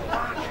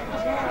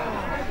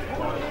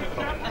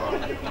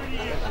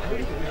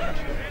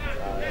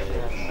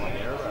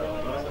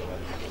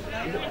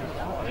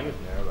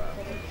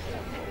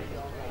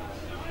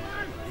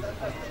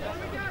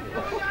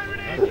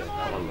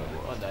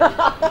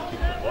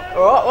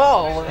 Alright,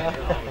 well.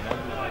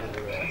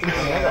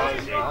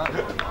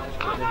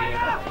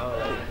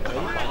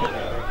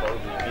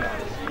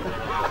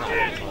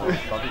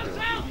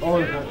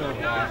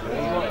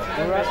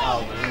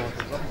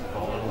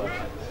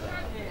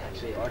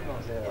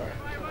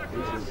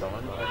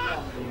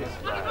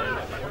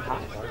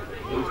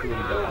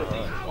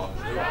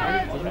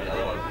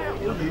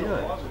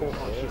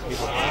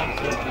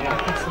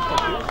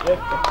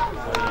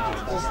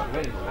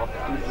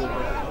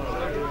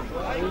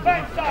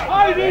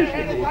 I need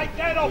to take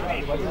that off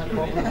him.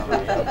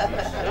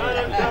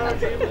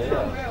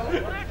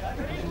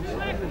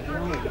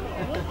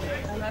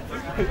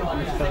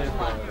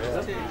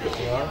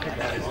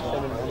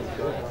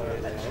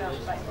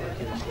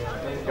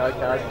 Go,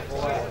 Kaz.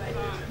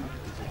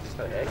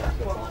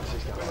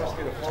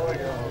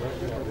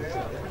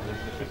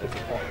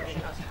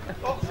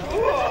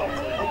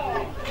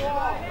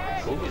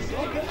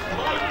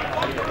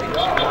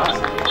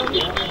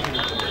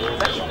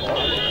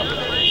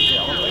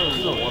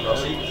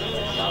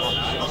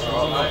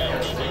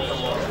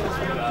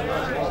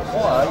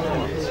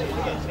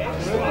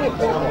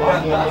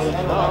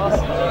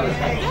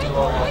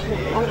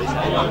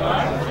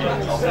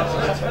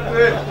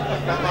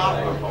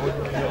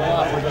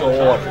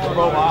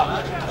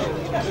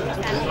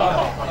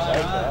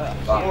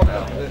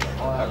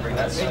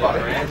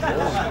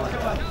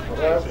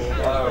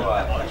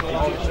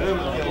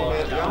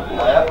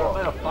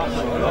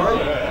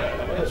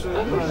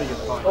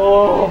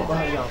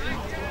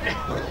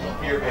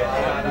 You're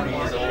about 8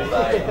 years old, eh?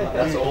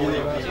 That's all he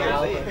was.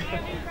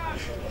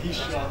 He's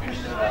shot.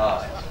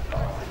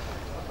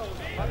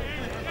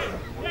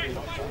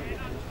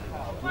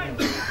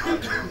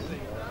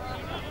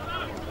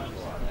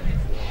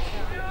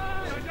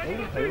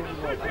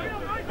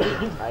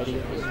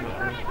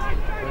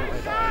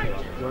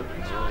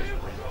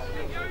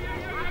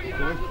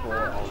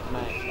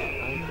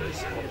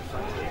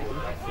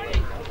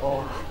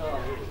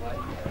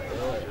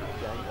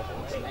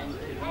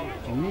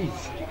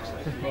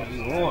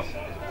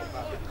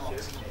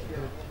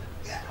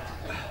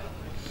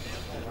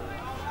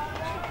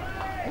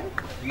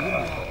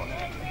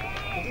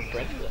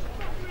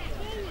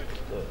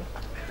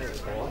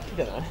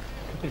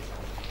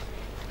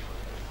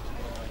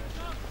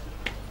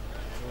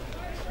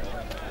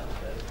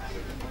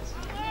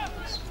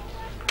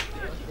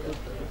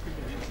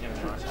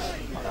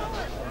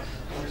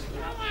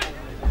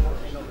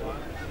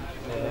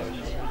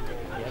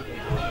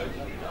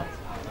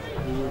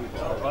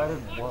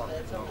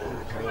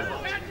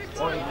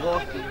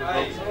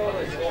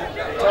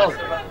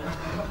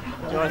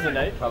 Do you want to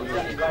know? Probably.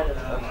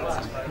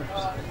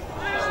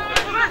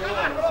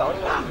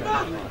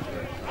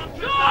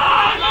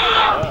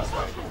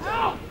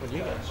 Go!